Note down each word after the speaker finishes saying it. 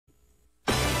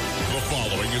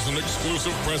is an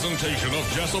exclusive presentation of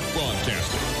Jessup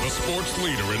Broadcasting, the sports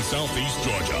leader in Southeast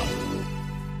Georgia.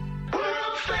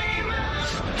 World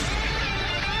famous.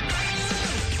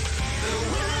 The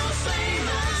world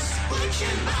famous Butch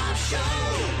and Bob Show.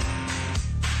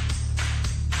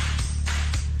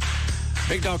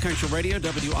 Big Dog Country Radio,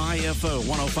 WIFO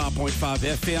 105.5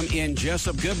 FM in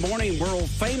Jessup. Good morning, world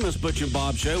famous Butch and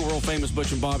Bob Show. World famous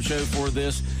Butch and Bob Show for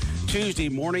this Tuesday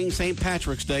morning, St.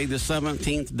 Patrick's Day, the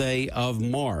 17th day of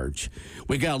March.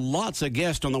 We got lots of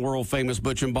guests on the world famous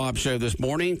Butch and Bob Show this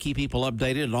morning. Keep people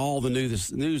updated on all the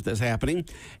news that's happening.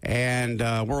 And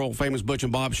world famous Butch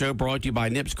and Bob Show brought to you by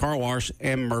Nips Car Wash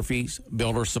and Murphy's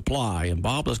Builder Supply. And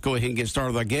Bob, let's go ahead and get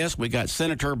started with our guest. We got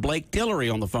Senator Blake Tillery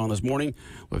on the phone this morning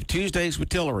with Tuesdays with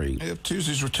Tillery. Yeah,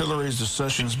 Tuesdays with Tillery's the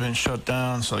session's been shut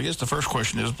down. So I guess the first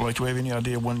question is, Blake, do we have any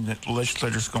idea when the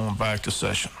legislature's going back to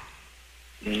session?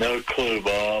 No clue,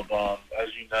 Bob. As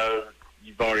you know,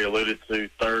 you've already alluded to,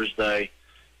 Thursday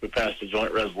we passed a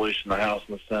joint resolution in the House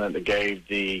and the Senate that gave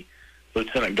the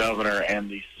Lieutenant Governor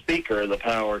and the Speaker the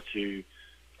power to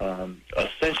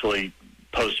essentially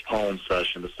postpone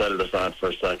session, to set it aside for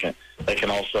a second. They can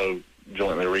also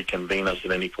jointly reconvene us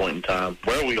at any point in time.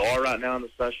 Where we are right now in the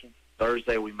session,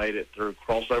 Thursday we made it through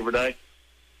crossover day,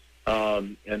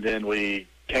 and then we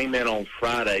came in on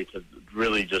Friday to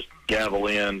really just gavel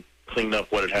in, clean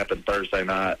up what had happened Thursday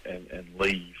night, and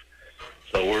leave.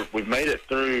 So we've made it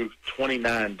through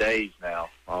 29 days now,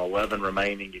 11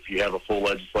 remaining if you have a full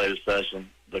legislative session.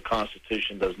 The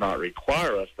Constitution does not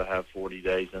require us to have 40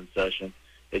 days in session.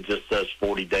 It just says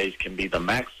 40 days can be the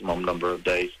maximum number of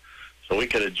days. So we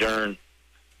could adjourn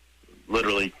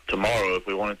literally tomorrow if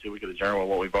we wanted to. We could adjourn with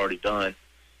what we've already done.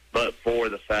 But for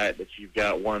the fact that you've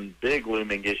got one big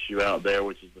looming issue out there,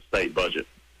 which is the state budget.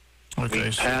 Okay.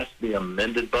 We passed the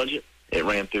amended budget. It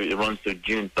runs through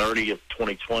June 30 of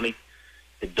 2020.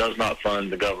 It does not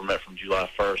fund the government from July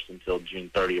 1st until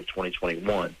June 30 of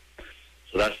 2021.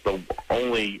 So that's the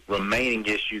only remaining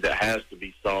issue that has to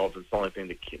be solved. It's the only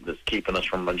thing that's keeping us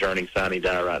from adjourning sine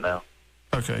die right now.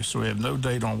 Okay, so we have no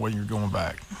date on when you're going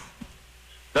back.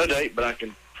 No date, but I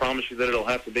can promise you that it'll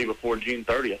have to be before June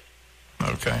 30th.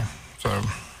 Okay, so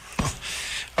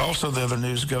also the other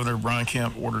news, Governor Brian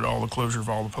Kemp ordered all the closure of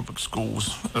all the public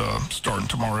schools starting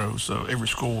tomorrow. So every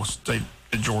school state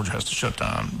in Georgia has to shut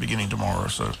down beginning tomorrow.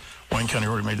 So Wayne County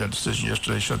already made that decision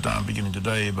yesterday, shut down beginning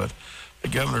today. But the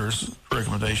governor's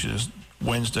recommendation is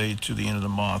Wednesday to the end of the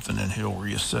month, and then he'll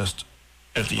reassess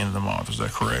at the end of the month. Is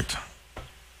that correct?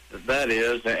 That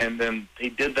is, and then he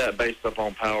did that based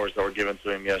upon powers that were given to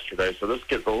him yesterday. So this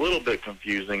gets a little bit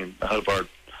confusing, and I hope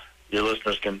your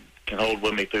listeners can hold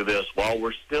with me through this. While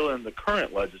we're still in the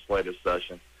current legislative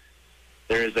session,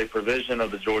 there is a provision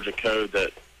of the Georgia Code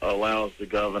that allows the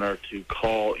governor to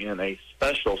call in a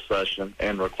special session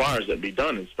and requires it be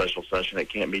done in special session. It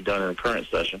can't be done in the current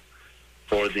session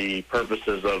for the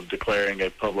purposes of declaring a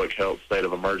public health state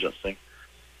of emergency.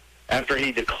 After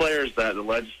he declares that, the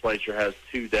legislature has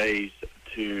 2 days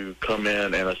to come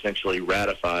in and essentially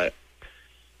ratify it.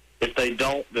 If they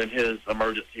don't, then his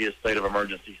state of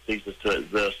emergency ceases to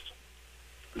exist.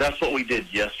 That's what we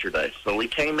did yesterday. So we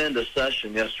came into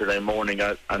session yesterday morning.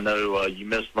 I know you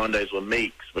missed Mondays with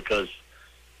Meeks because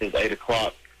it's 8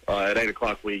 o'clock. At 8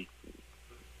 o'clock we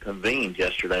convened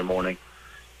yesterday morning.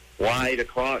 Why 8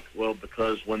 o'clock? Well,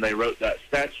 because when they wrote that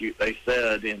statute, they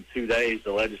said in 2 days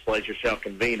the legislature shall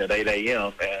convene at 8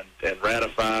 a.m. and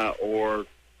ratify or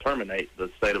terminate the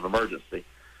state of emergency.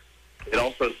 It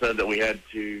also said that we had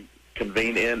to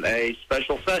convene in a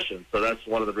special session. So that's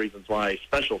one of the reasons why a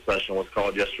special session was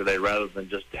called yesterday rather than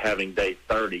just having day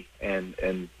 30 and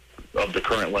of the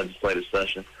current legislative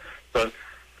session. So it's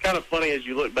kind of funny as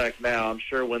you look back now. I'm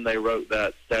sure when they wrote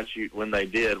that statute when they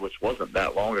did, which wasn't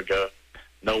that long ago,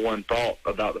 no one thought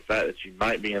about the fact that you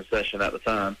might be in session at the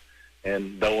time,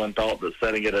 and no one thought that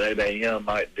setting it at 8 a.m.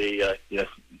 might be,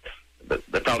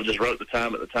 they probably just wrote the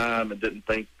time at the time and didn't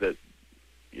think that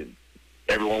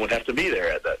everyone would have to be there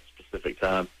at that specific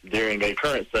time during a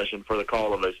current session for the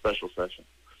call of a special session.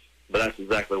 But that's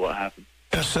exactly what happened.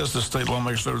 It says the state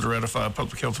lawmakers voted to ratify a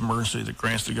public health emergency that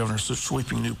grants the governor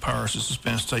sweeping new powers to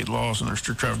suspend state laws and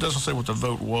restrict travel. It doesn't say what the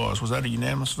vote was. Was that a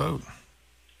unanimous vote?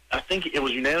 I think it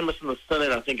was unanimous in the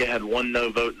Senate. I think it had one no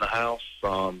vote in the House,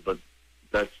 but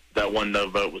that one no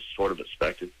vote was sort of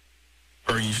expected.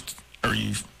 Are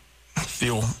you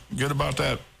feel good about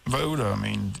that vote? I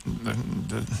mean,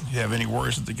 do you have any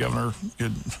worries that the governor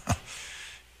could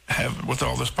have with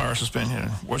all this power suspension?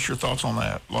 What's your thoughts on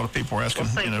that? A lot of people are asking,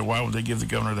 why would they give the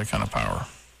governor that kind of power?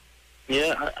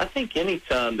 Yeah, I think any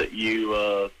time that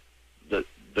you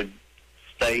the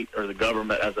state or the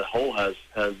government as a whole has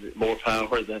more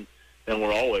power than then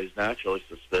we're always naturally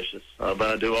suspicious. But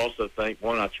I do also think,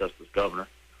 one, I trust this governor,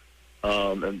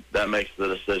 and that makes the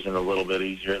decision a little bit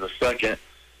easier. The second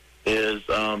is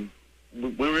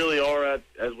we really are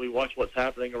as we watch what's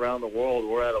happening around the world,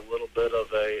 we're at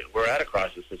a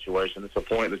crisis situation. It's a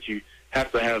point that you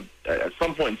have to have, at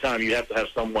some point in time, you have to have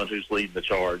someone who's leading the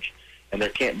charge, and there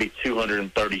can't be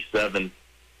 237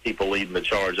 people leading the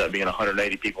charge, that being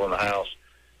 180 people in the House,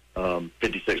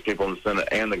 56 people in the Senate,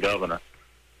 and the governor.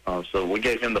 So we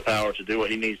gave him the power to do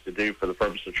what he needs to do for the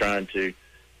purpose of trying to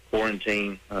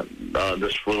quarantine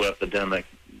this flu epidemic.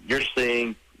 You're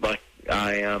seeing, like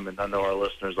I am, and I know our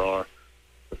listeners are,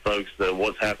 the folks, that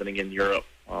what's happening in Europe,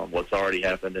 what's already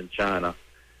happened in China.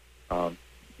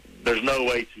 There's no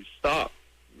way to stop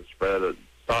the spread of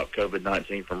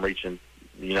COVID-19 from reaching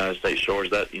the United States shores.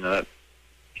 That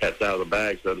cat's out of the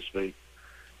bag, so to speak.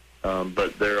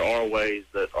 But there are ways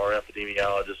that our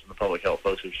epidemiologists and the public health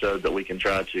folks have showed that we can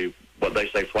try to, what they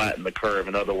say, flatten the curve.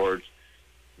 In other words,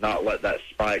 not let that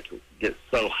spike get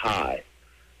so high.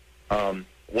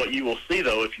 What you will see,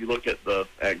 though, if you look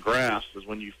at graphs, is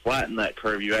when you flatten that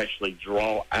curve, you actually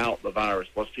draw out the virus.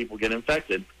 Plus, people get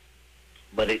infected,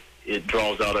 but it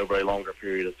draws out over a longer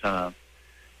period of time.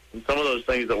 And some of those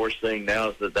things that we're seeing now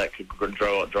is that could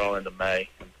draw into May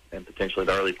and potentially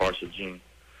the early parts of June.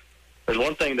 There's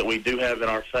one thing that we do have in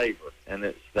our favor, and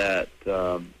it's that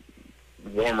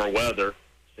warmer weather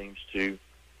seems to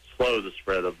slow the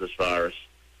spread of this virus,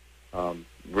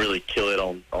 really kill it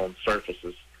on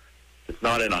surfaces. It's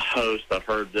not in a host. I've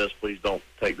heard this. Please don't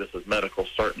take this as medical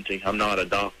certainty. I'm not a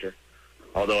doctor,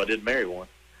 although I did marry one.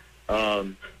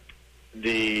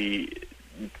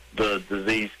 The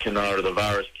disease cannot, or the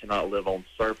virus cannot live on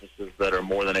surfaces that are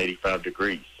more than 85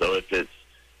 degrees. So if it's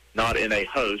not in a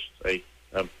host, a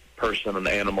person, an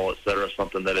animal, etc.,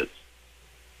 something that's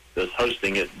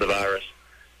hosting it, the virus,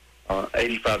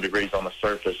 85 degrees on the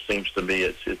surface seems to be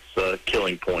its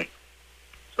killing point.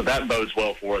 So that bodes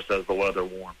well for us as the weather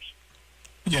warms.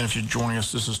 Again, if you're joining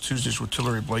us, this is Tuesdays with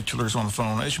Tillery. Blake Tillery's on the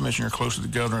phone. As you mentioned, you're close to the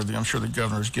governor. I'm sure the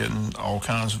governor's getting all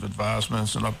kinds of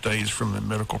advisements and updates from the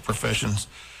medical professions.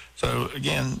 So,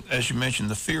 again, as you mentioned,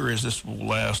 the fear is this will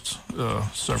last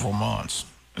several months.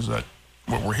 Is that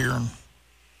what we're hearing?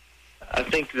 I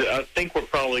think we're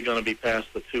probably going to be past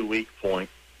the 2-week point,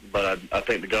 but I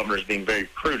think the governor's being very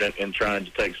prudent in trying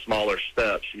to take smaller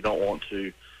steps. You don't want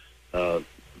to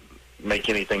make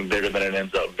anything bigger than it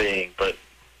ends up being, but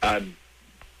I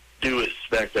do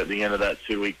expect at the end of that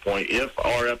 2-week point, if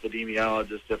our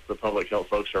epidemiologists, if the public health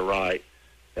folks are right,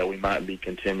 that we might be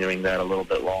continuing that a little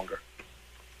bit longer.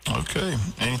 Okay.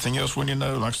 Anything else we need to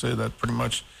know? Like I said, that pretty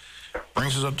much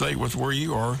brings us up to date with where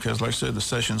you are, because like I said, the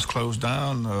session's closed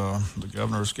down. The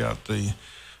governor's got the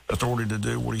authority to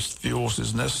do what he feels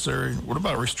is necessary. What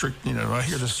about I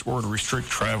hear this word restrict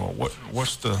travel.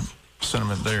 What's the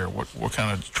sentiment there? What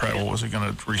kind of travel is he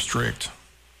going to restrict?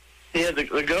 Yeah,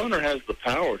 the governor has the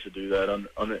power to do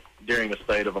that during a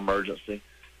state of emergency.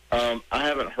 I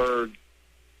haven't heard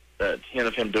that hint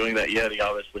of him doing that yet. He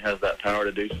obviously has that power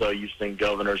to do so. You've seen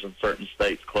governors in certain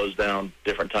states close down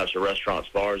different types of restaurants,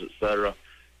 bars, etc.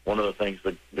 One of the things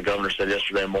the governor said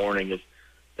yesterday morning is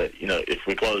that, if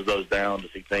we close those down,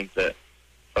 does he think that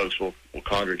folks will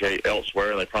congregate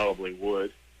elsewhere? And they probably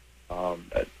would.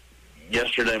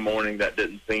 Yesterday morning, that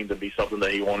didn't seem to be something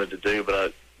that he wanted to do,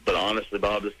 but honestly,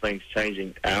 Bob, this thing's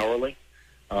changing hourly.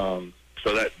 So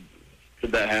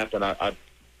could that happen?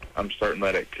 I'm certain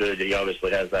that it could. He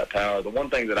obviously has that power. The one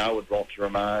thing that I would want to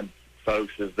remind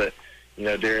folks is that,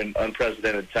 during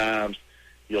unprecedented times,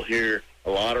 you'll hear a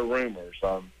lot of rumors.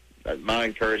 My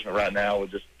encouragement right now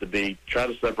would just to try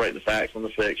to separate the facts from the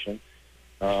fiction,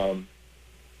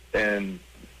 and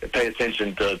pay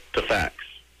attention to facts.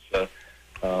 So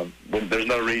there's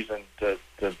no reason to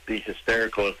be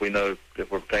hysterical if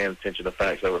we're paying attention to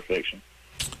facts over fiction.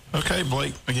 Okay,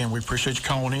 Blake, again, we appreciate you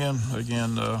calling in.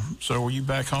 Again, so are you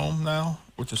back home now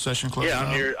with the session closed? Yeah,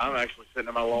 I'm here. I'm actually sitting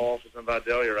in my law office in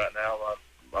Vidalia right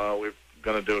now. We're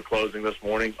going to do a closing this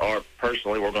morning, or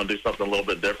personally, we're going to do something a little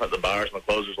bit different. The buyers and the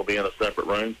closers will be in a separate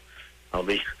room. I'll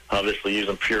be obviously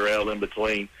using Purell in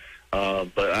between.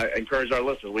 But I encourage our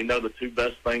listeners, we know the two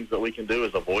best things that we can do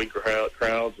is avoid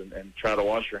crowds and try to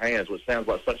wash your hands, which sounds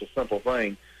like such a simple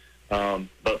thing.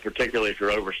 But particularly if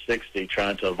you're over 60,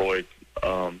 trying to avoid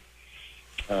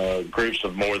groups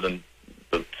of more than,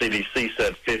 the CDC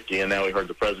said 50, and now we heard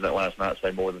the president last night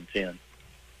say more than 10.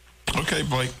 Okay,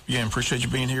 Blake. Yeah, appreciate you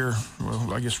being here.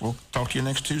 Well, I guess we'll talk to you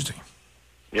next Tuesday.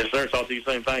 Yes, sir. Talk to you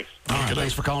soon. Thanks. All right,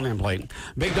 thanks for calling in, Blake.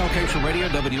 Big Dog Country Radio,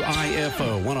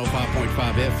 WIFO,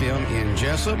 105.5 FM in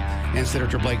Jessup, and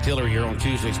Senator Blake Tillery here on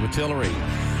Tuesdays with Tillery.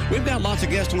 We've got lots of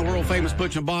guests on the world-famous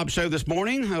Butch and Bob Show this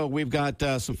morning. We've got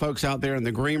some folks out there in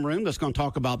the green room that's going to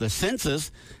talk about the census.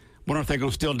 Wonder if they're going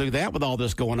to still do that with all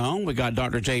this going on. We got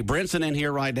Dr. Jay Brinson in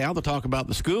here right now to talk about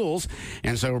the schools.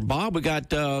 And so, Bob, we got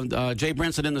Jay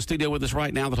Brinson in the studio with us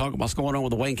right now to talk about what's going on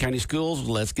with the Wayne County schools.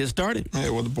 Let's get started.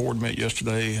 Yeah, well, the board met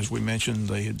yesterday. As we mentioned,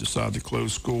 they had decided to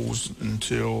close schools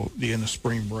until the end of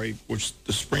spring break, which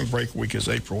the spring break week is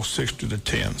April 6th to the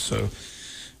 10th. So,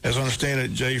 as I understand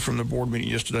it, Jay, from the board meeting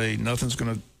yesterday, nothing's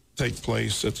going to take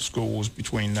place at the schools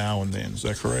between now and then. Is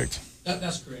that correct?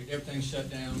 That's correct. Everything's shut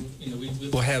down. You know,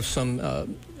 we'll have some,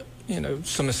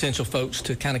 some essential folks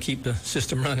to kind of keep the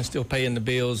system running, still paying the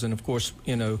bills, and of course,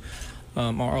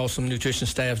 our awesome nutrition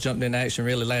staff jumped into action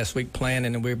really last week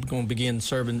planning, and we're going to begin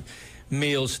serving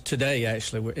meals today,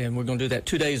 actually, and we're going to do that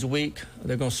 2 days a week.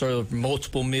 They're going to serve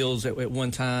multiple meals at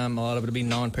one time. A lot of it will be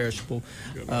non-perishable.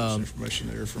 Got information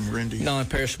there from Randy.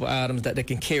 Non-perishable items that they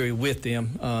can carry with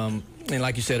them. And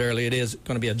like you said earlier, it is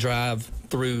going to be a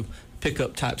drive-through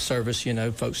pickup type service.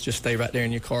 Folks just stay right there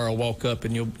in your car or walk up,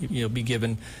 and you'll be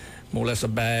given more or less a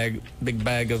big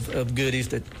bag of goodies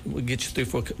that will get you through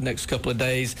for the next couple of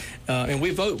days. And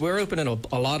we're opening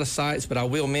a lot of sites, but I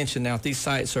will mention now, if these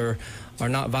sites are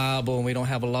not viable and we don't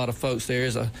have a lot of folks, there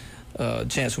is a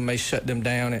chance we may shut them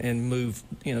down and move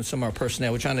some of our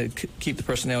personnel. We're trying to keep the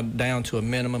personnel down to a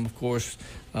minimum, of course.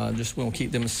 Just we want to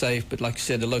keep them safe. But like you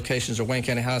said, the locations are Wayne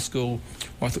County High School,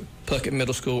 Arthur Puckett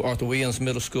Middle School, Arthur Williams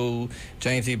Middle School,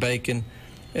 James E. Bacon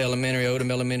Elementary, Odom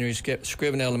Elementary,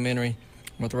 Scriven Elementary,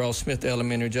 Ross Smith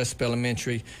Elementary, Jessup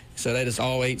Elementary. So that is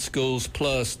all 8 schools,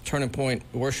 plus Turning Point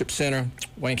Worship Center,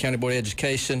 Wayne County Board of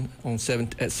Education at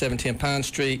 710 Pine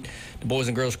Street, the Boys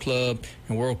and Girls Club,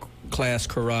 and World Class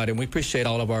Karate. And we appreciate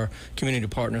all of our community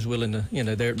partners willing to,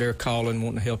 they're calling,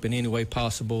 wanting to help in any way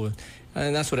possible.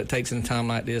 And that's what it takes in a time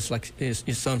like this. Like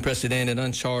it's unprecedented,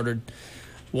 uncharted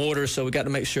waters, so we got to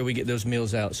make sure we get those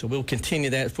meals out. So we'll continue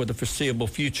that for the foreseeable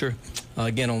future,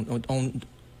 again, on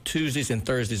Tuesdays and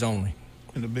Thursdays only.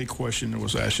 And the big question that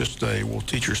was asked yesterday, will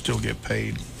teachers still get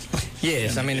paid?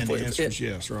 Yes, and the answer is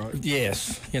yes, right?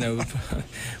 Yes,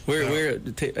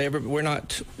 we're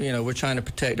not, we're trying to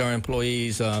protect our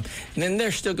employees, and then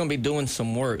they're still going to be doing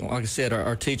some work. Like I said,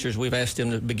 our teachers, we've asked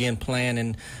them to begin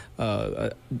planning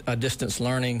a distance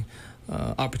learning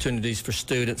opportunities for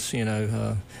students.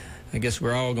 I guess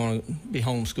we're all going to be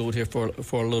homeschooled here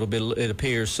for a little bit, it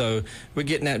appears. So we're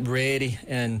getting that ready,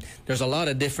 and there's a lot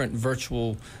of different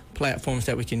virtual platforms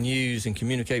that we can use and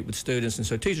communicate with students, and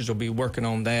so teachers will be working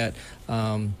on that.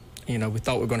 We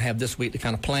thought we were going to have this week to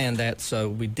kind of plan that, so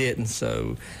we didn't.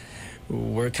 So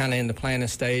we're kind of in the planning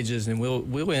stages, and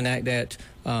we'll enact that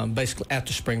basically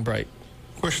after spring break.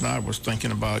 Question I was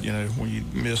thinking about, when you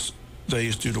miss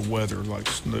days due to weather, like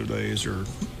snow days or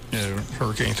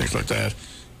hurricane, things like that,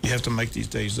 you have to make these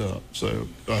days up. So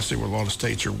I see where a lot of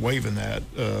states are waiving that.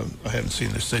 I haven't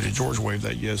seen the state of Georgia waive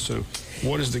that yet. So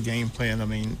what is the game plan? I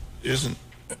mean, isn't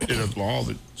it a law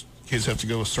that kids have to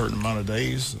go a certain amount of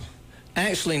days?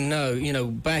 Actually, no.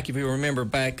 If you remember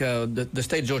back, the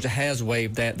state of Georgia has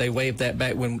waived that. They waived that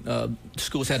back when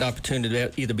schools had the opportunity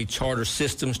to either be charter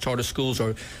systems, charter schools,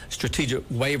 or strategic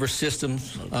waiver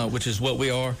systems, which is what we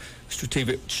are,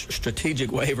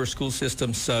 strategic waiver school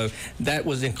systems. So that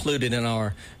was included in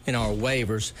our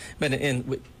waivers. But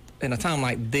in a time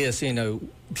like this,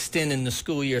 extending the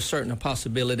school year is certainly a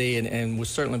possibility and would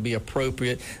certainly be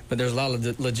appropriate, but there's a lot of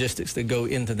the logistics that go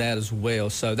into that as well.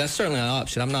 So that's certainly an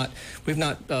option. We've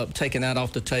not taken that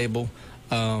off the table.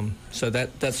 So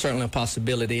that's certainly a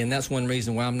possibility, and that's one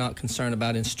reason why I'm not concerned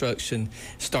about instruction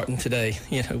starting today,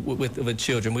 with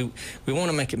children. We want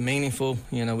to make it meaningful.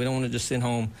 We don't want to just send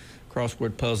home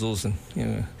crossword puzzles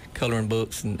and, coloring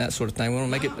books and that sort of thing. We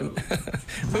want to make it.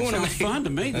 We want to make it fun to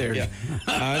me there. Yeah,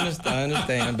 I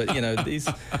understand, but these.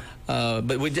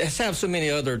 But we just have so many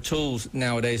other tools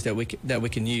nowadays that we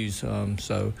can use.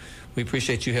 So we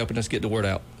appreciate you helping us get the word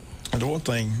out. And the one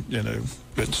thing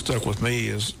that stuck with me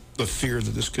is the fear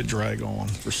that this could drag on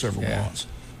for several months.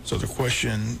 So the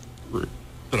question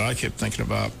that I kept thinking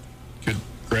about: could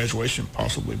graduation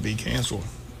possibly be canceled?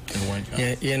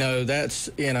 Yeah, that's,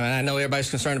 I know everybody's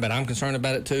concerned about it. I'm concerned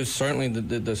about it too. Certainly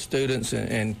the students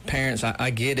and parents, I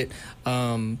get it.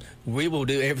 We will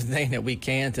do everything that we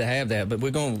can to have that, but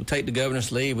we're going to take the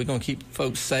governor's lead. We're going to keep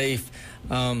folks safe.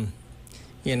 And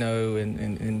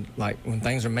like when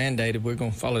things are mandated, we're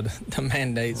going to follow the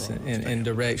mandates and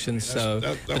directions.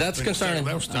 But that's concerning.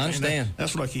 I understand.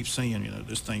 That's what I keep seeing.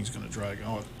 This thing's going to drag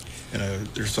on.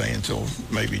 They're saying until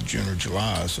maybe June or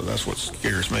July. So that's what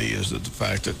scares me, is that the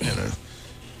fact that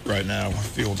right now I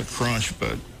feel the crunch,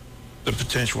 but the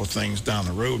potential of things down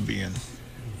the road being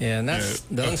Yeah, and that's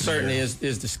the uncertainty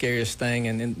is the scariest thing,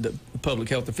 and the public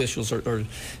health officials are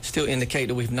still indicate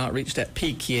that we've not reached that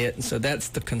peak yet, and so that's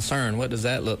the concern. What does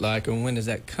that look like, and when does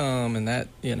that come? And that,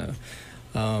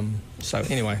 so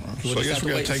anyway. So I guess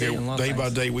we got to take it day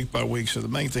by day, week by week. So the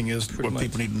main thing is people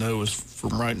need to know is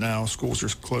from right now, schools are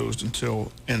closed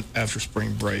until after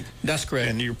spring break. That's correct.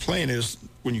 And your plan is,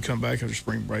 when you come back after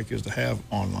spring break, is to have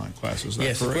online classes.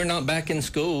 Yes, correct? If we're not back in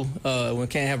school, we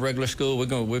can't have regular school.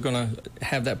 We're going to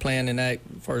have that plan and act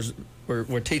for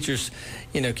where teachers,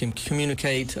 can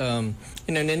communicate. And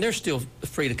they're still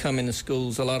free to come into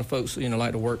schools. A lot of folks,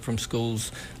 like to work from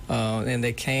schools, and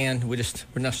they can. We're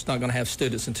not going to have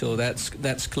students until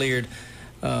that's cleared.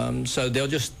 So they'll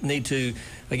just need to,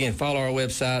 again, follow our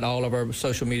website, all of our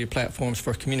social media platforms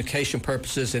for communication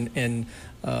purposes, and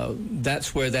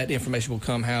that's where that information will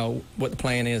come, what the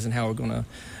plan is and how we're going to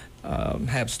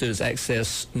have students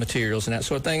access materials and that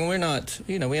sort of thing. We're not,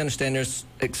 we understand there's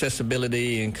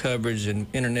accessibility and coverage and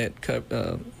internet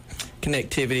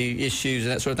connectivity issues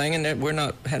and that sort of thing, and that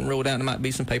hadn't ruled out there might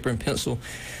be some paper and pencil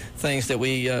things that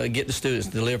we get to students,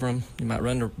 deliver them. You might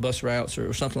run the bus routes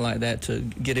or something like that to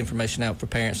get information out for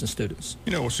parents and students.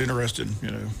 What's interesting,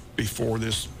 before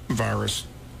this virus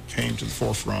came to the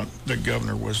forefront, the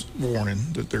governor was warning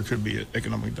that there could be an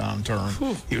economic downturn.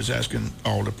 He was asking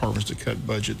all departments to cut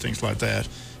budget, things like that.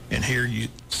 And here you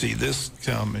see this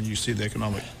come, and you see the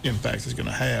economic impact it's going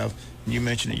to have. And you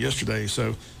mentioned it yesterday.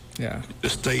 So yeah, the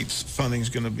state's funding is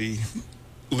going to be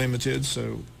limited.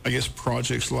 So I guess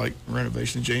projects like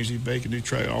renovation of James E. Bacon, new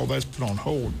track, all that's put on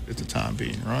hold at the time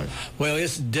being, right? Well,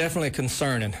 it's definitely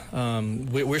concerning.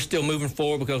 We're still moving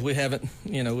forward because we hadn't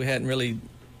really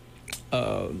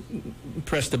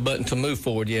pressed the button to move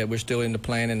forward yet. We're still in the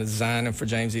planning and designing for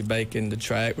James E. Bacon, the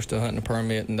track. We're still hunting a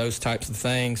permit and those types of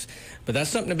things. But that's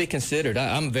something to be considered.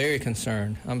 I'm very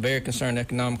concerned. I'm very concerned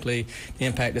economically, the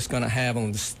impact it's going to have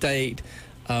on the state.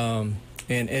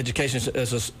 And education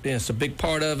is a big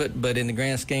part of it, but in the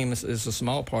grand scheme, it's a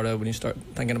small part of it when you start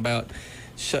thinking about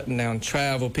shutting down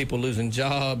travel, people losing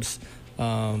jobs.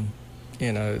 That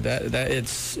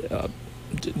it's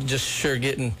just sure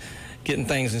getting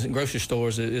things in grocery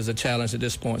stores is a challenge at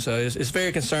this point. So it's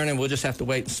very concerning. We'll just have to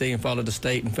wait and see and follow the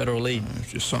state and federal lead.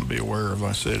 It's just something to be aware of.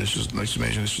 Like I said, it's just, like you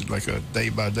mentioned, it's just like a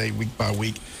day-by-day,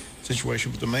 week-by-week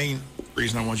situation. But the main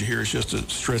reason I want you here is just to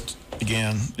stress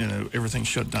again, everything's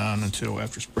shut down until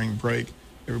after spring break.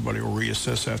 Everybody will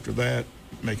reassess after that,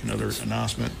 make another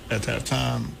announcement at that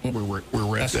time where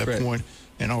we're at that point.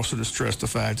 And also to stress the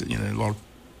fact that, a lot of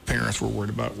parents were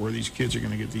worried about where these kids are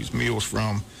going to get these meals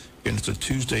from. And it's a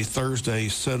Tuesday, Thursday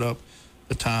set up,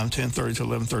 the time 10:30 to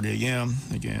 11:30 a.m.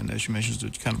 Again, as you mentioned,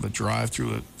 it's kind of a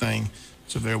drive-through thing.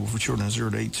 It's available for children 0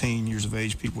 to 18 years of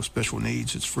age, people with special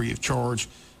needs. It's free of charge.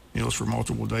 Meals for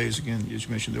multiple days. Again, as you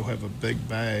mentioned, they'll have a big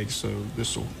bag, so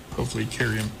this will hopefully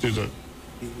carry them through the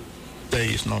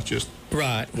days, not just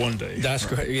one day. That's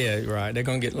correct. Yeah, right. They're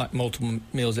going to get like multiple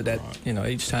meals at that,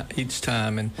 each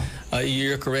time. And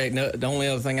you're correct. No, the only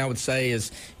other thing I would say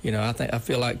is, I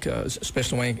feel like,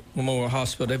 especially Wayne Memorial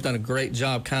Hospital, they've done a great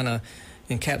job kind of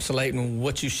encapsulating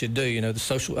what you should do.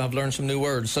 I've learned some new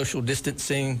words, social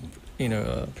distancing,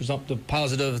 presumptive,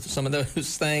 positive, some of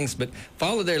those things, but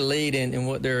follow their lead in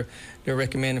what they're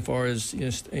recommending for is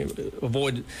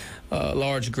avoid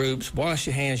large groups, wash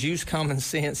your hands, use common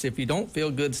sense. If you don't feel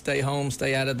good, stay home,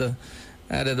 stay out of the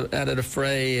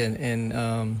fray. And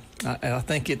I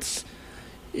think it's,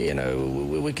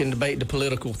 we can debate the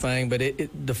political thing, but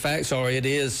the facts are it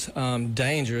is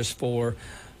dangerous for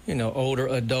older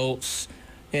adults.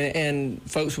 And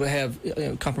folks would have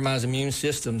compromised immune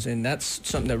systems, and that's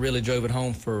something that really drove it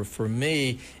home for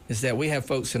me, is that we have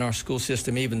folks in our school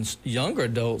system, even younger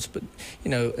adults, but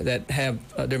that have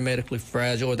they're medically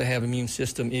fragile, or they have immune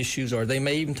system issues, or they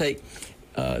may even take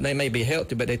they may be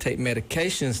healthy, but they take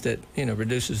medications that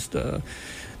reduces the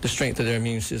strength of their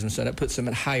immune system, so that puts them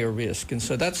at higher risk. And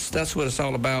so that's what it's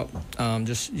all about,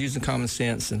 just using common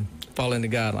sense and following the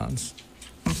guidelines.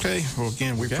 Okay. Well,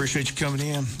 again, we appreciate you coming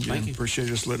in. Thank you. Appreciate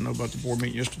us letting know about the board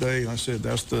meeting yesterday. Like I said,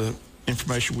 that's the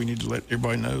information we need to let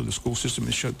everybody know. The school system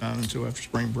is shut down until after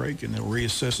spring break, and they'll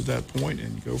reassess at that point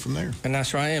and go from there. And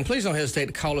that's right. And please don't hesitate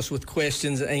to call us with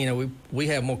questions. And, we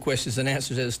have more questions than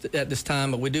answers at this time,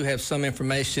 but we do have some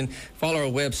information. Follow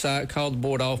our website. Call the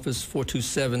board office,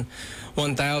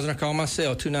 427-1000, or call my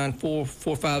cell,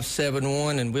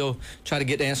 294-4571, and we'll try to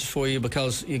get the answers for you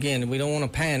because, again, we don't want to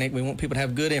panic. We want people to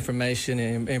have good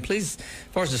information. And please, as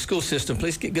far as the school system,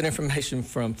 please get good information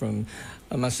from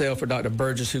myself or Dr.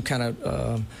 Burgess, who kind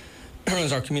of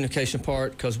runs our communication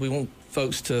part, because we want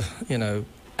folks to,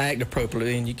 act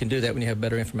appropriately, and you can do that when you have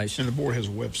better information. And the board has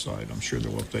a website. I'm sure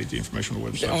they'll update the information on the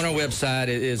website. On our website,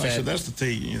 it is. So that's the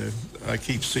thing. You know, I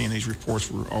keep seeing these reports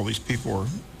where all these people are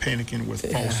panicking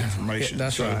with false information.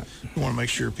 That's so right. We want to make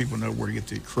sure people know where to get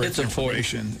the correct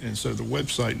information. And so the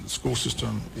website, the school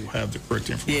system will have the correct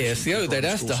information. Yes, the other day,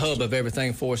 that's the hub of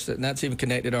everything for us, and that's even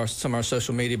connected to some of our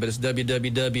social media, but it's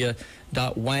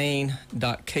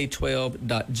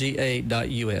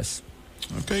www.wayne.k12.ga.us.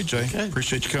 Okay, Jay. Okay.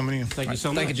 Appreciate you coming in. Thank you so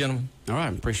much. Thank you, gentlemen. All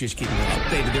right. Appreciate you keeping us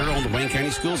updated there on the Wayne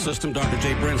County School System. Dr.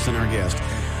 Jay Brinson, our guest.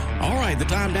 All right. The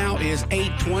time now is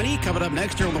 8:20. Coming up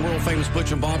next here on the world-famous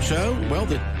Butch and Bob Show.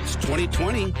 Well, it's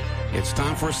 2020. It's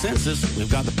time for a census. We've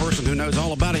got the person who knows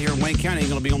all about it here in Wayne County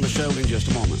going to be on the show in just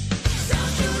a moment.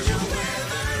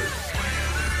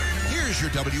 Here's your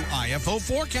WIFO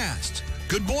forecast.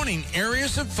 Good morning.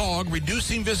 Areas of fog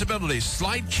reducing visibility.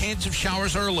 Slight chance of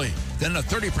showers early. Then a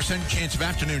 30% chance of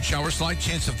afternoon showers. Slight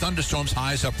chance of thunderstorms.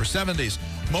 Highs upper 70s.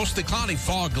 Mostly cloudy.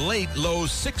 Fog late.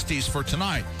 Lows 60s for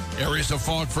tonight. Areas of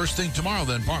fog first thing tomorrow.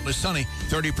 Then partly sunny.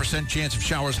 30% chance of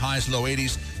showers. Highs low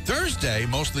 80s. Thursday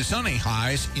mostly sunny.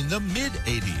 Highs in the mid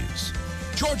 80s.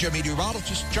 Georgia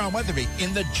meteorologist John Weatherby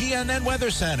in the GNN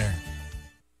Weather Center.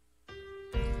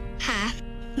 Hi,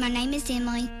 my name is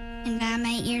Emily, and I'm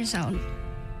 8 years old.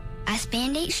 I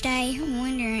spend each day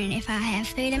wondering if I have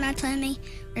food in my tummy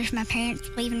or if my parents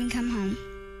leave and come home.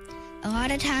 A lot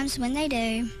of times when they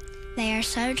do, they are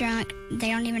so drunk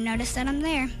they don't even notice that I'm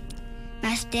there.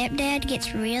 My stepdad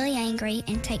gets really angry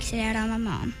and takes it out on my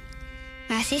mom.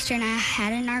 My sister and I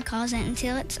hide in our closet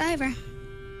until it's over.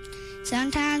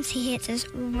 Sometimes he hits us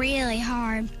really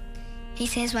hard. He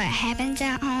says what happens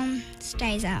at home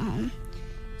stays at home,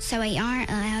 so we aren't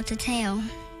allowed to tell.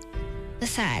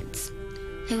 Besides,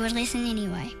 who would listen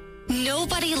anyway?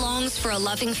 Nobody longs for a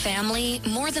loving family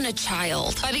more than a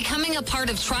child. By becoming a part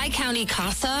of Tri-County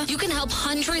CASA, you can help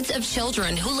hundreds of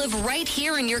children who live right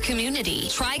here in your community.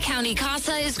 Tri-County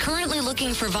CASA is currently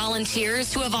looking for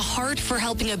volunteers who have a heart for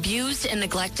helping abused and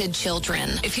neglected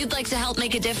children. If you'd like to help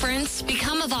make a difference,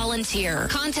 become a volunteer.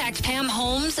 Contact Pam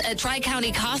Holmes at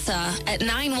Tri-County CASA at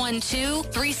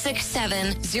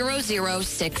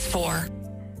 912-367-0064.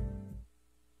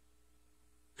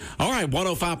 All right,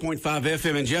 105.5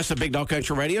 FM in Jessup, Big Dog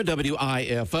Country Radio,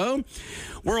 WIFO.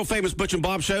 World-famous Butch and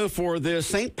Bob Show for this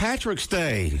St. Patrick's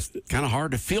Day. It's kind of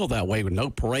hard to feel that way with no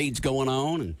parades going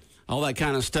on and all that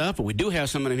kind of stuff, but we do have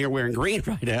someone in here wearing green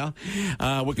right now.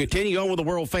 We'll continue on with the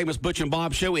world-famous Butch and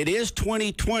Bob Show. It is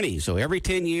 2020, so every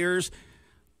 10 years,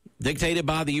 dictated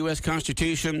by the U.S.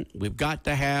 Constitution, we've got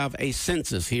to have a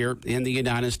census here in the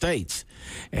United States.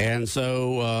 And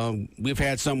so we've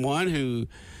had someone who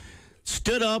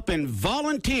stood up and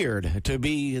volunteered to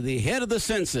be the head of the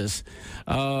census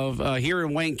of here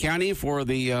in Wayne County for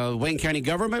the Wayne County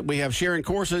government. We have Sharon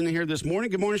Corson here this morning.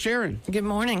 Good morning, Sharon. Good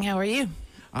morning. How are you?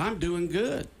 I'm doing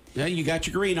good. Yeah, you got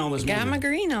your green on this morning. Got my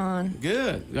green on.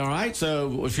 Good. All right.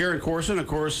 So Sharon Corson, of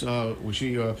course,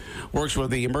 she works with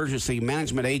the Emergency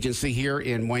Management Agency here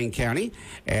in Wayne County,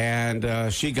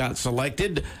 and she got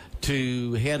selected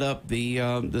to head up the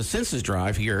census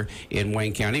drive here in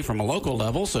Wayne County from a local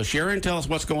level. So, Sharon, tell us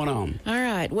what's going on. All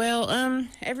right. Well,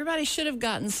 everybody should have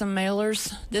gotten some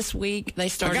mailers this week. They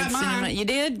started I got sending mine. them. You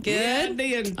did? Good. Yeah, I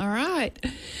did. All right.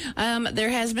 There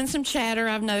has been some chatter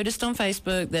I've noticed on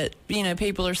Facebook that,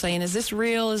 people are saying, is this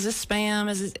real? Is this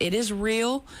spam? It is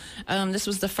real. This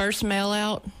was the first mail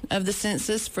out of the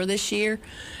census for this year.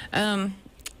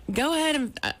 Go ahead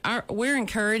and we're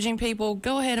encouraging people,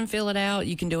 go ahead and fill it out.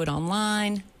 You can do it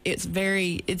online. It's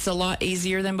a lot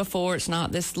easier than before. It's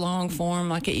not this long form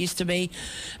like it used to be.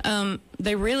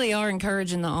 They really are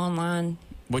encouraging the online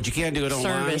But you can't do it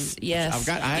online? Service, yes.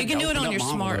 You can do it on your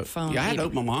smartphone. Yeah, I hadn't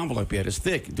opened my envelope yet. It's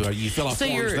thick. Do you fill out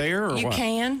forms there or you what? You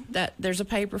can. There's a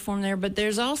paper form there, but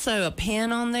there's also a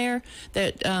pen on there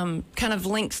that kind of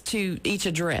links to each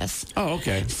address. Oh,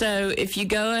 okay. So if you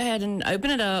go ahead and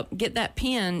open it up, get that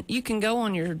pen, you can go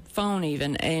on your phone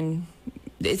even, and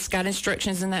it's got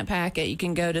instructions in that packet. You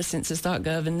can go to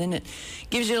census.gov, and then it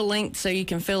gives you a link so you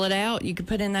can fill it out. You can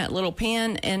put in that little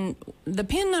pin, and the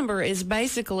pin number is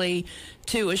basically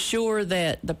to assure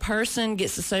that the person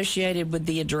gets associated with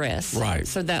the address. Right.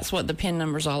 So that's what the pin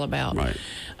number is all about. Right.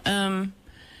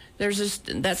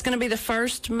 That's going to be the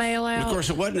first mail out. And of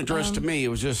course, it wasn't addressed to me. It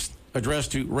was just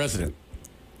addressed to resident.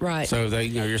 Right. So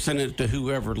you're sending it to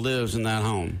whoever lives in that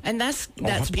home. And that's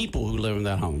people who live in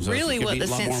that home. So really what the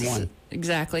census.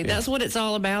 Exactly. Yeah. That's what it's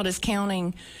all about, is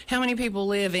counting how many people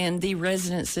live in the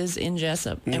residences in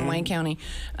Jessup and Wayne County.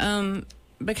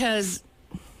 Because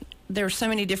there are so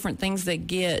many different things that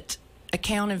get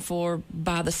accounted for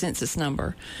by the census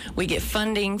number. We get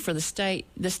funding for the state.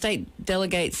 The state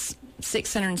delegates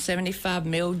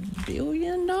 $675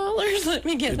 billion. Let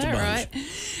me get that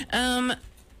right.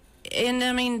 And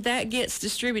I mean, that gets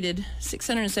distributed,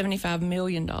 $675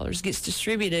 million gets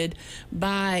distributed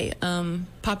by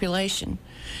population.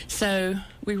 So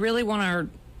we really want our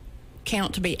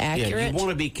count to be accurate. Yeah, you want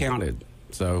to be counted.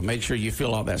 So make sure you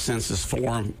fill out that census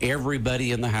form,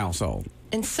 everybody in the household.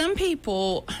 And some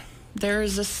people,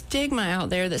 there's a stigma out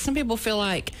there that some people feel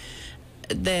like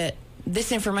that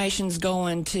this information is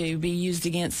going to be used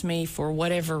against me for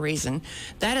whatever reason.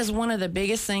 That is one of the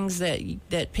biggest things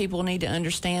that people need to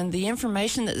understand. The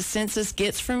information that the census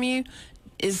gets from you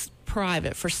is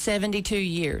private for 72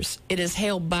 years. It is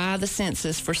held by the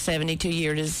census for 72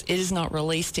 years. It is not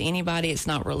released to anybody. It's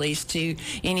not released to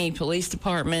any police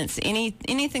departments,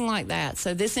 anything like that.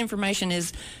 So this information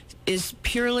is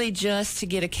purely just to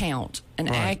get a count, an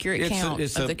accurate count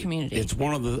of the community. It's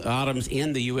one of the items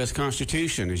in the U.S.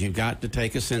 Constitution is you've got to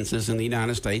take a census in the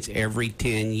United States every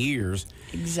 10 years.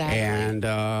 Exactly.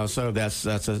 And so that's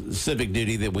a civic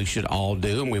duty that we should all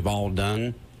do, and we've all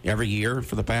done every year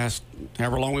for the past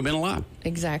however long we've been alive.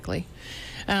 Exactly.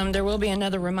 There will be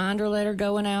another reminder letter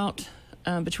going out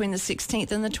between the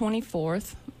 16th and the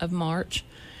 24th of March.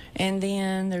 And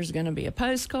then there's going to be a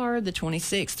postcard the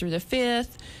 26th through the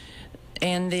 5th.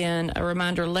 And then a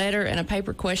reminder letter and a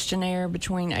paper questionnaire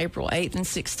between April 8th and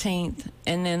 16th.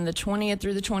 And then the 20th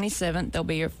through the 27th, there'll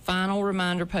be a final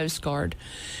reminder postcard.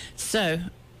 So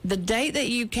the date that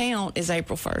you count is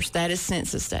April 1st. That is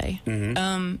Census Day.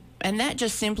 Mm-hmm. And that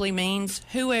just simply means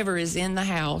whoever is in the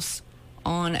house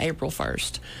on April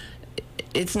 1st.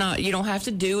 It's not, you don't have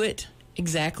to do it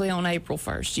exactly on April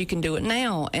 1st. You can do it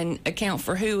now and account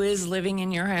for who is living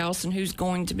in your house and who's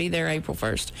going to be there April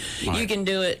 1st. Right. You can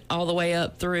do it all the way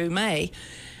up through May.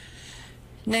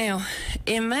 Now,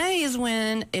 in May is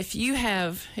when if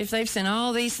they've sent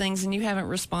all these things and you haven't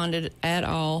responded at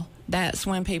all, that's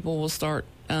when people will start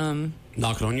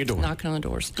knocking on your door. Knocking on the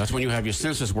doors. That's when you have your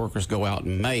census workers go out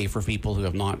in May for people who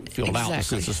have not filled out the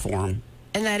census form.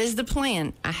 And that is the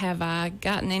plan. Have I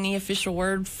gotten any official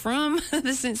word from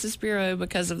the Census Bureau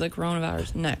because of the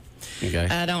coronavirus? No. Okay.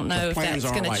 I don't know if that's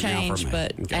going to change,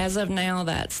 but okay. As of now,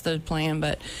 that's the plan.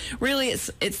 But really,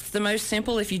 it's the most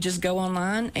simple if you just go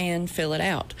online and fill it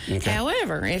out. Okay.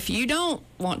 However, if you don't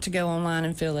want to go online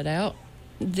and fill it out,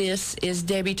 this is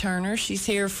Debbie Turner. She's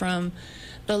here from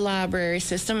the library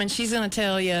system, and she's going to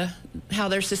tell you how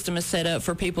their system is set up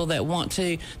for people that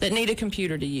need a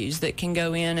computer to use, that can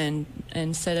go in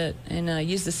and set it and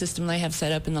use the system they have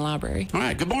set up in the library. All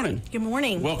right, good morning. Good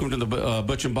morning. Welcome to the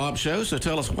Butch and Bob Show. So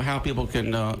tell us how people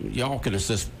y'all can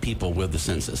assist people with the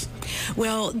census.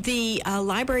 Well, the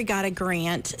library got a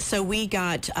grant, so we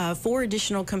got 4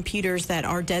 additional computers that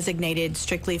are designated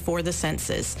strictly for the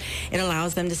census. It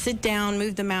allows them to sit down,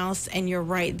 move the mouse, and you're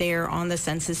right there on the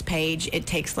census page. It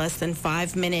takes less than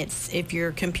 5 minutes if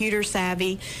you're computer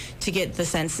savvy to get the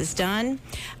census done.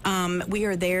 We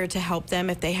are there to help them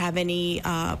if they have any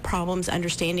problems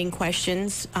understanding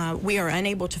questions. We are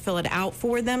unable to fill it out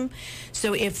for them.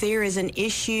 So if there is an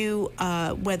issue,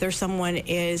 whether someone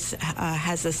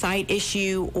has a sight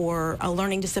issue or a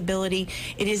learning disability,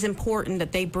 it is important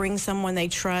that they bring someone they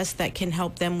trust that can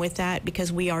help them with that,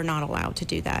 because we are not allowed to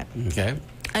do that. Okay.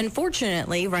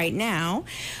 Unfortunately, right now,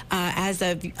 as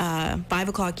of 5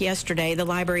 o'clock yesterday, the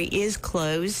library is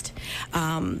closed.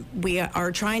 We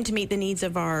are trying to meet the needs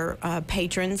of our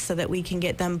patrons so that we can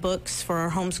get them books for our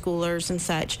homeschoolers and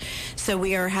such. So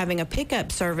we are having a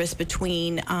pickup service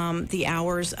between the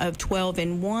hours of 12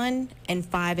 and 1 and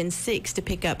 5 and 6 to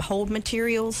pick up hold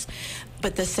materials.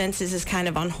 But the census is kind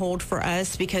of on hold for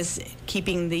us because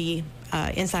keeping the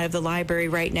inside of the library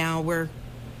right now, we're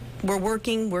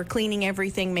working, we're cleaning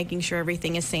everything, making sure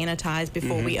everything is sanitized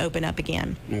before we open up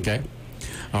again. Okay.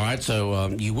 All right, so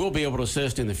you will be able to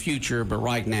assist in the future, but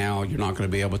right now you're not going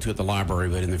to be able to at the library.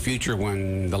 But in the future,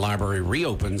 when the library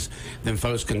reopens, then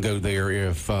folks can go there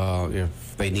if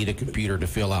they need a computer to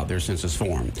fill out their census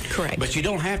form. Correct. But you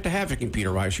don't have to have a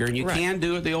computer, right, Sharon? You can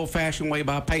do it the old-fashioned way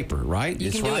by paper, right?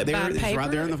 You can do it by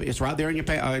paper. It's right there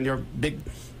in your big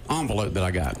envelope that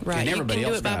I got. Right, and everybody you can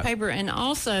do else it by got. paper, and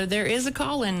also there is a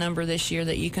call-in number this year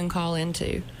that you can call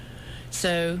into.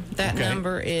 So that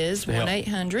number is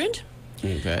 1-800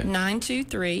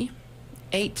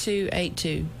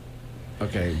 923-8282.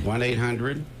 Okay,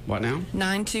 1-800 what now?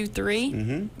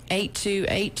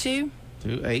 923-8282.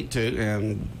 282.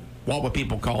 And what would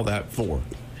people call that for?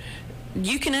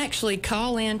 You can actually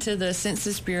call into the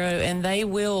Census Bureau, and they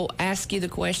will ask you the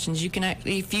questions. You can,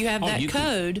 if you have that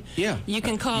code, you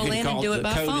can call in and do it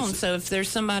by phone. So if there's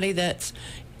somebody that's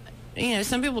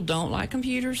some people don't like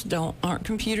computers, aren't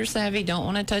computer savvy, don't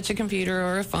want to touch a computer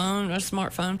or a phone or a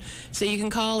smartphone. So you can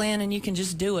call in and you can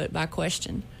just do it by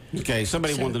question. Okay,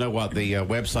 somebody wanted to know what the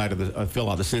website of the fill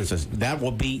out the census. That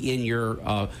will be in your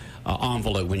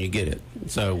envelope when you get it.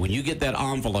 So when you get that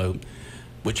envelope,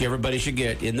 which everybody should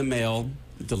get in the mail,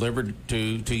 delivered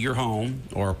to your home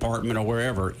or apartment or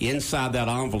wherever, inside that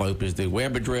envelope is the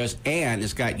web address, and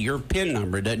it's got your PIN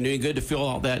number. It doesn't do any good to fill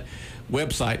out that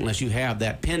website unless you have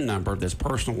that PIN number that's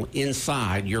personal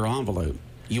inside your envelope.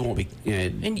 You won't be,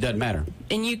 it doesn't matter.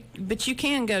 But you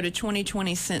can go to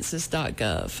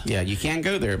 2020census.gov. Yeah, you can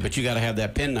go there, but you got to have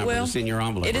that PIN number that's in your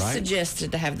envelope, it is right?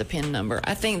 suggested to have the PIN number.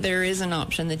 I think there is an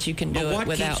option that you can do it without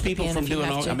the PIN. What keeps people from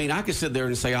doing all? I mean, I could sit there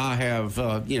and say I have,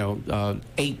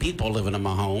 8 people living in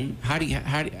my home. How do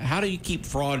you keep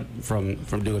fraud from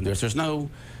doing this?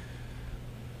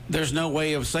 There's no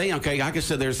way of saying, okay, I could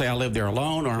sit there and say I live there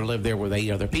alone, or I live there with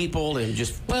 8 other people, and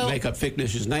just make up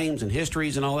fictitious names and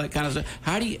histories and all that kind of stuff.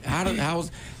 How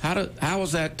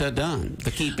is that done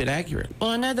to keep it accurate? Well,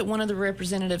 I know that one of the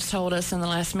representatives told us in the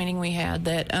last meeting we had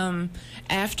that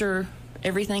after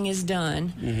everything is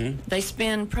done, they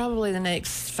spend probably the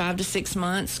next 5 to 6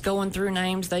 months going through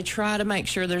names. They try to make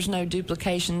sure there's no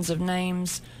duplications of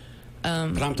names. But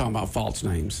I'm talking about false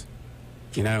names.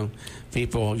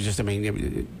 People just,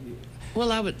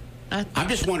 well, I'm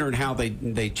just wondering how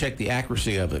they check the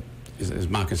accuracy of it, is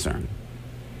my concern.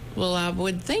 Well, I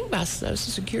would think by Social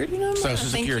Security numbers. Social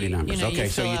Security numbers. Okay,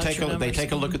 so they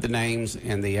take a look at the names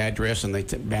and the address, and they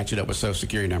match it up with Social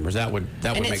Security numbers. That would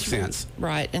make sense.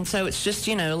 Right, and so it's just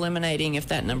eliminating if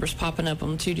that number's popping up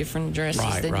on 2 different addresses.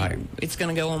 Then it's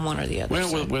going to go on one or the other.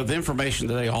 Well, with the information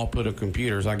that they all put on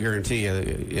computers, I guarantee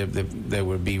you there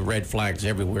would be red flags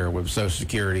everywhere with Social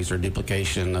Securities or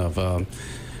duplication of.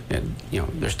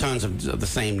 There's tons of the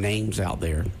same names out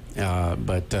there.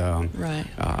 But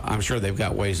I'm sure they've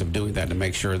got ways of doing that to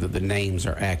make sure that the names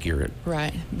are accurate.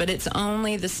 Right, but it's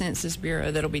only the Census Bureau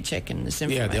that'll be checking this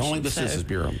information. Yeah, only the Census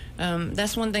Bureau.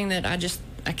 That's one thing that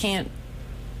I can't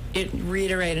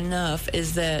reiterate enough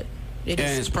is that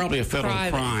it's probably a federal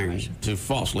crime to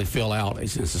falsely fill out a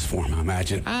census form, I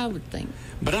imagine. I would think.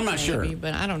 But I'm not sure.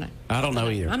 But I don't know. I don't know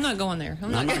either. I'm not going there.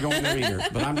 I'm not going there either.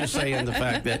 But I'm just saying the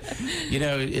fact that,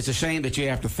 it's a shame that you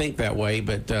have to think that way,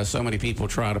 but so many people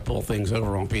try to pull things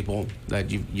over on people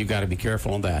that you got to be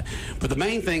careful on that. But the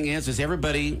main thing is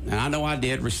everybody, and I know I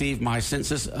did, receive my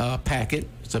census packet.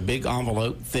 It's a big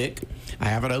envelope, thick. I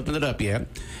haven't opened it up yet.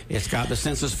 It's got the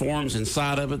census forms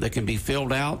inside of it that can be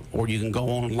filled out, or you can go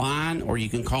online, or you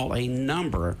can call a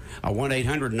number, a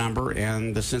 1-800 number,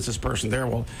 and the census person there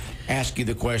will ask you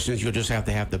the questions. You'll just have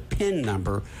to have the PIN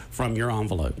number from your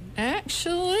envelope.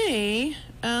 Actually,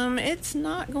 it's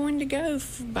not going to go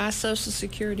by Social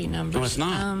Security numbers. No, it's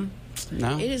not.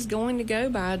 No. It is going to go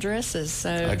by addresses. So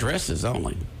addresses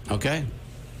only. Okay.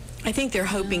 I think they're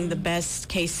hoping the best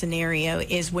case scenario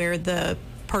is where the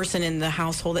person in the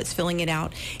household that's filling it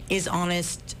out is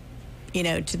honest,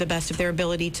 to the best of their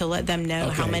ability to let them know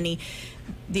how many.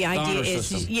 The idea is,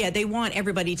 system. They want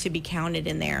everybody to be counted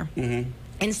in there.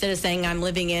 Instead of saying I'm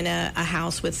living in a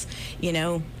house with,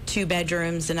 2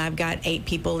 bedrooms and I've got 8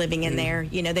 people living in there.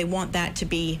 They want that to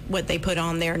be what they put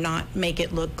on there, not make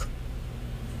it look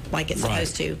like it's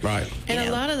supposed to. Right. And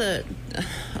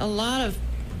a lot of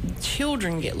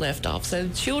children get left off, so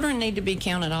children need to be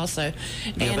counted also.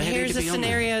 And here's a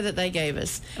scenario that they gave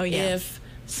us. If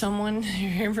someone,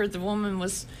 remember the woman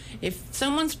was, if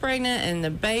someone's pregnant and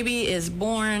the baby is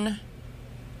born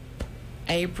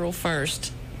April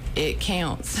 1st, it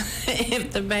counts.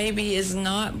 If the baby is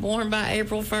not born by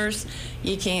April 1st,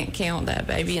 you can't count that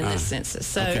baby in this census.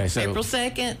 So April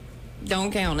 2nd,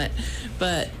 don't count it.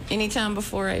 But anytime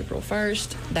before April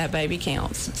 1st, that baby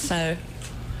counts. So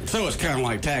it's kind of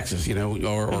like taxes,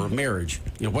 or marriage.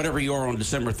 Whatever you are on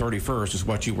December 31st is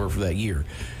what you were for that year.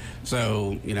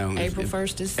 So, April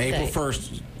 1st is April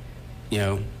 1st,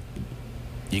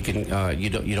 you can you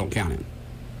don't count it.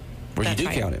 Or you do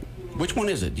count it. Which one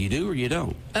is it? Do you do or you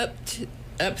don't? Up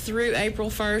through April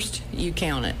 1st, you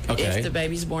count it. Okay. If the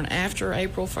baby's born after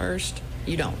April 1st,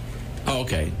 you don't. Oh,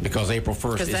 okay, because April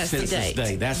 1st is Census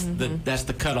Day. That's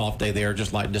the cutoff day there,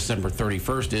 just like December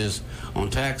 31st is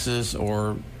on taxes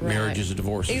or marriages or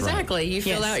divorces. Exactly. Right? You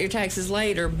fill out your taxes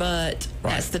later, but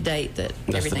that's the date that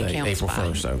everything counts April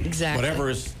 1st. So exactly.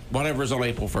 Whatever is on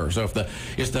April 1st. So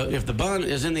if the bun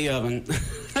is in the oven,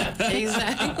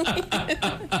 exactly,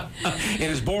 and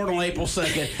it's born on April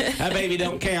 2nd, that baby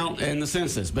don't count in the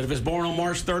census. But if it's born on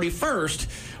March 31st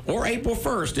or April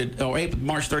 1st,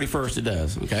 March 31st, it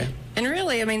does. Okay. And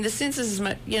really, the census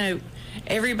is,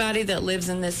 everybody that lives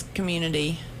in this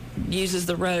community uses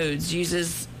the roads,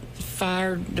 uses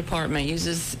fire department,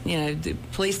 uses, the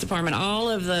police department, all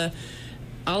of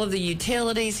the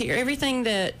utilities here, everything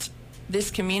that this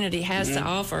community has to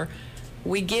offer,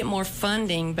 we get more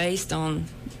funding based on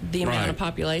the amount of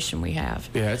population we have.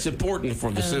 Yeah, it's important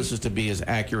for the census to be as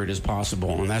accurate as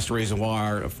possible, and that's the reason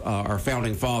why our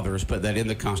founding fathers put that in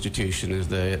the Constitution, is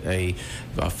that a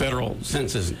federal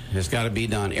census has got to be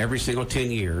done every single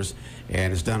 10 years,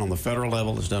 and it's done on the federal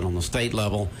level, it's done on the state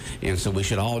level, and so we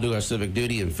should all do our civic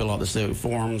duty and fill out the civic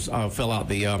forms, fill out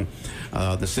the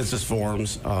census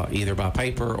forms either by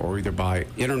paper or either by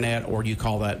internet, or you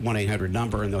call that 1-800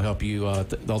 number and they'll help you,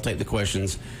 they'll take the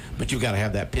questions, but you've got to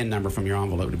have that PIN number from your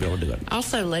envelope to be able to do it.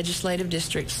 Also, legislative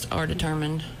districts are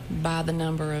determined by the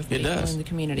number of people in the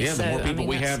community. Yeah, the more people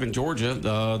we have in Georgia,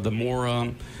 the more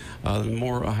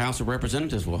House of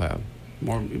Representatives we'll have.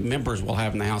 More members we'll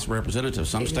have in the House of Representatives.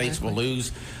 Some states will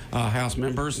lose House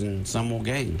members and some will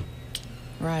gain.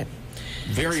 Right.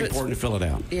 Very important to fill it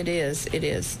out. It is.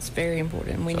 It's very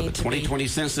important. We need the 2020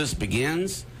 census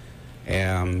begins.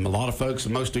 A lot of folks,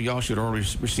 most of y'all should already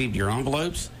received your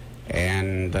envelopes.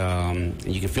 And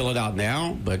you can fill it out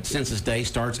now, but Census Day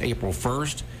starts April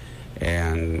 1st.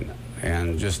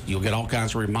 And just you'll get all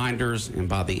kinds of reminders. And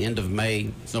by the end of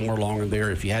May, somewhere along in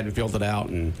there, if you hadn't filled it out,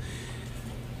 and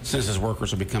census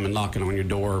workers will be coming knocking on your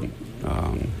door,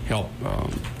 help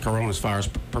coronavirus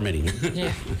permitting.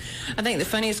 Yeah. I think the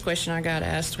funniest question I got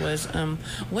asked was,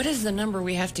 what is the number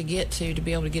we have to get to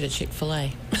be able to get a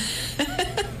Chick-fil-A?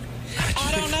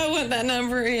 I don't know what that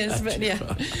number is, but yeah,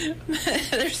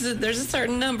 there's a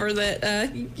certain number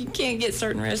that you can't get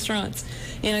certain restaurants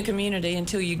in a community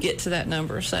until you get to that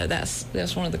number. So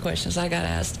that's one of the questions I got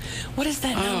asked. What is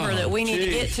that number that we need to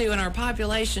get to in our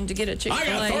population to get a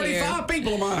Chick-fil-A? I got 35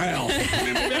 people in my house. I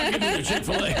can do a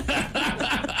Chick-fil-A.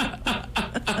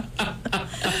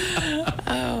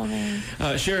 Oh man.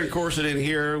 Sharon Corson in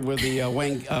here with the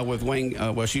Wayne.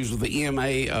 Well, she was with the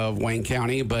EMA of Wayne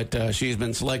County, but she's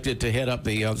been selected to head up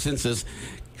the census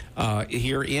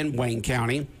here in Wayne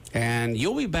County. And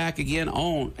you'll be back again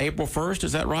on April 1st.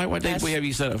 Is that right? What date we have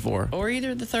you set up for? Or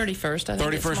either the 31st. I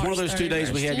think 31st. One of those 2 days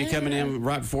we have you coming in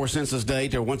right before Census Day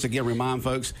to once again remind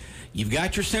folks, you've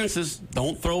got your census.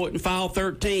 Don't throw it in file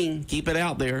 13. Keep it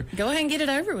out there. Go ahead and get it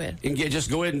over with. And just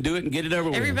go ahead and do it and get it over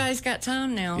with. Everybody's got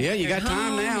time now. Yeah, you got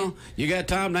time now. You got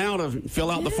time now to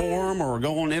fill out the form, or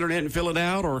go on the internet and fill it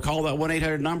out, or call that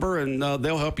 1-800 number, and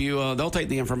they'll help you. They'll take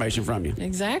the information from you.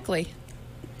 Exactly.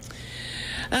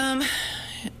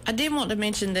 I did want to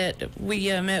mention that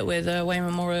we met with Wayne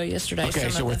Memorial yesterday. Okay,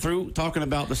 so we're through talking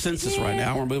about the census right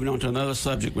now. We're moving on to another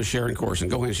subject with Sharon Corson.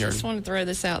 Go ahead, Sharon. Just want to throw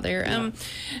this out there.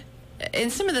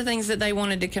 And some of the things that they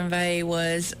wanted to convey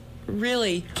was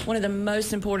really one of the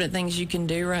most important things you can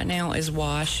do right now is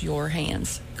wash your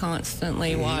hands.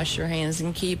 Constantly wash your hands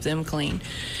and keep them clean.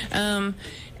 And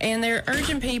they're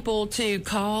urging people to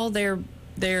call their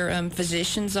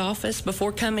physician's office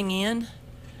before coming in.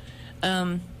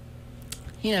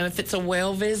 If it's a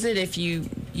well visit, if you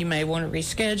may want to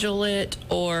reschedule it,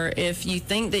 or if you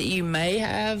think that you may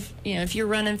have, if you're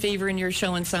running fever and you're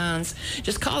showing signs,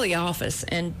 just call the office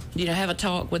and, have a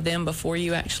talk with them before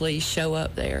you actually show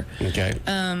up there. Okay.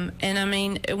 And I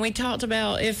mean, we talked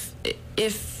about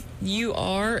if you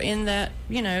are in that,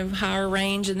 higher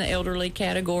range in the elderly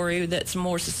category that's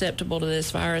more susceptible to this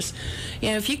virus,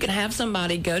 if you can have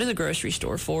somebody go to the grocery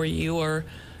store for you, or,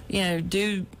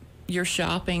 do your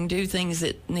shopping, do things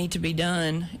that need to be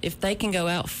done, if they can go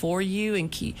out for you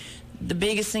and keep, the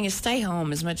biggest thing is stay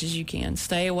home as much as you can.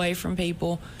 Stay away from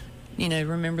people.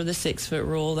 Remember the 6-foot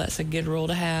rule. That's a good rule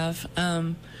to have.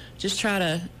 Just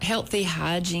healthy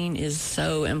hygiene is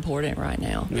so important right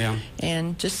now. Yeah.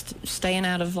 And just staying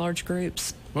out of large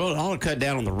groups. Well, it ought to cut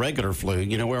down on the regular flu.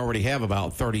 We already have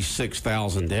about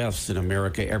 36,000 deaths in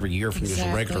America every year from just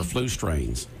regular flu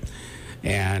strains.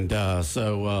 And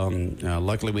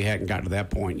luckily we hadn't gotten to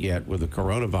that point yet with the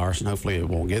coronavirus, and hopefully it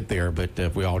won't get there, but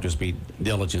if we all just be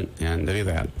diligent and do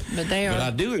that. But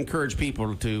I do encourage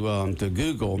people to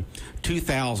Google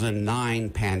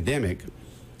 2009 pandemic.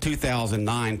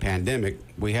 2009 pandemic,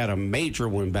 we had a major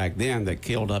one back then that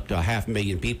killed up to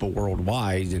 500,000 people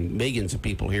worldwide and millions of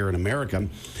people here in America.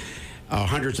 Up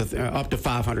to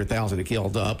 500,000 it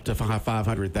killed, up to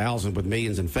 500,000 with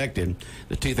millions infected.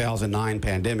 The 2009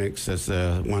 pandemic, as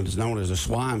one is known as a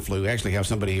swine flu. Actually have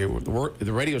somebody here at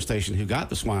the radio station who got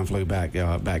the swine flu back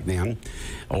then.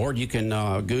 Or you can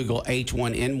Google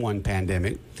H1N1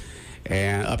 pandemic,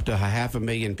 and up to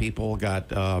 500,000 people got,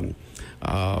 there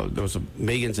was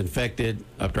millions infected,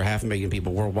 up to 500,000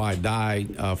 people worldwide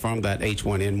died from that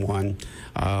H1N1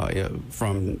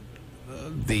 from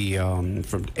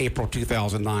April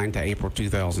 2009 to April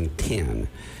 2010.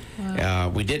 Wow.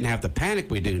 We didn't have the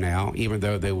panic we do now, even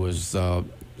though there was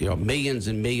millions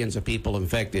and millions of people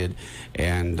infected,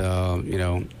 and up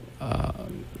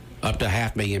to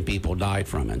 500,000 people died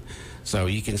from it. So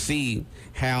you can see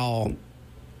how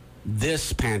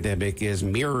this pandemic is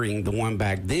mirroring the one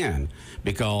back then,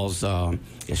 because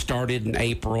it started in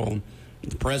April.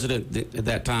 The president at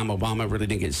that time, Obama, really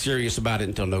didn't get serious about it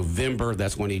until November.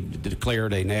 That's when he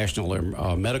declared a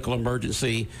national medical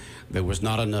emergency. There was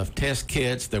not enough test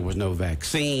kits. There was no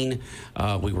vaccine.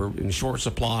 We were in short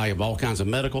supply of all kinds of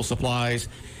medical supplies.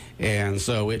 And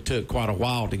so it took quite a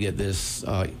while to get this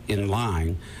in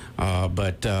line.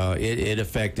 But it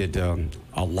affected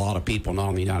a lot of people, not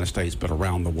only in the United States, but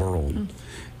around the world. Mm.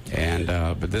 And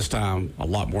but this time, a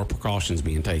lot more precautions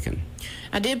being taken.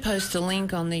 I did post a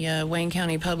link on the Wayne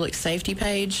County Public Safety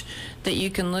page that you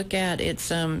can look at. It's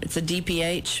a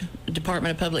DPH,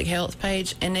 Department of Public Health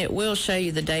page, and it will show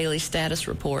you the daily status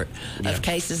report of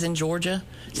cases in Georgia.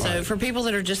 So for people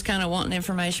that are just kind of wanting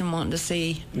information, wanting to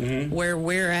see where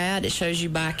we're at, it shows you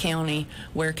by county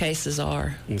where cases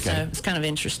are. Okay. So it's kind of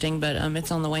interesting, but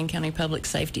it's on the Wayne County Public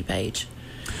Safety page.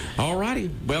 All righty.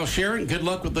 Well, Sharon, good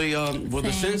luck with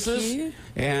the census. You.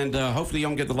 And hopefully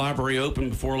you'll get the library open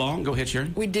before long. Go ahead,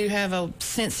 Sharon. We do have a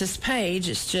census page.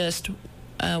 It's just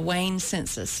Wayne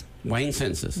Census. Wayne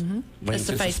Census. Mm-hmm. It's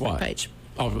a Facebook page.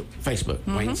 Oh, Facebook.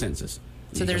 Wayne Census.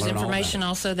 So there's information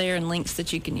also there and links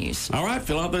that you can use. All right.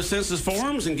 Fill out those census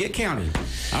forms and get counting.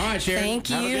 All right, Sharon. Thank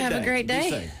you. Have a great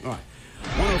day. All right.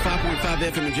 105.5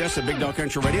 FM in Jessup, Big Dog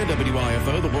Country Radio,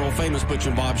 WIFO, the world-famous Butch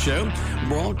and Bob Show,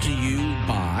 brought to you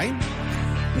by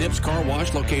Nips Car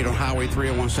Wash, located on Highway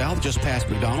 301 South, just past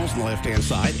McDonald's on the left-hand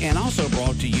side, and also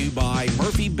brought to you by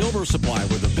Murphy Builder Supply,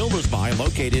 where the builders buy,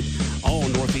 located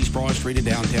on Northeast Broad Street in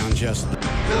downtown Jessup.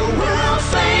 The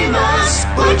world-famous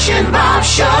Butch and Bob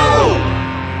Show.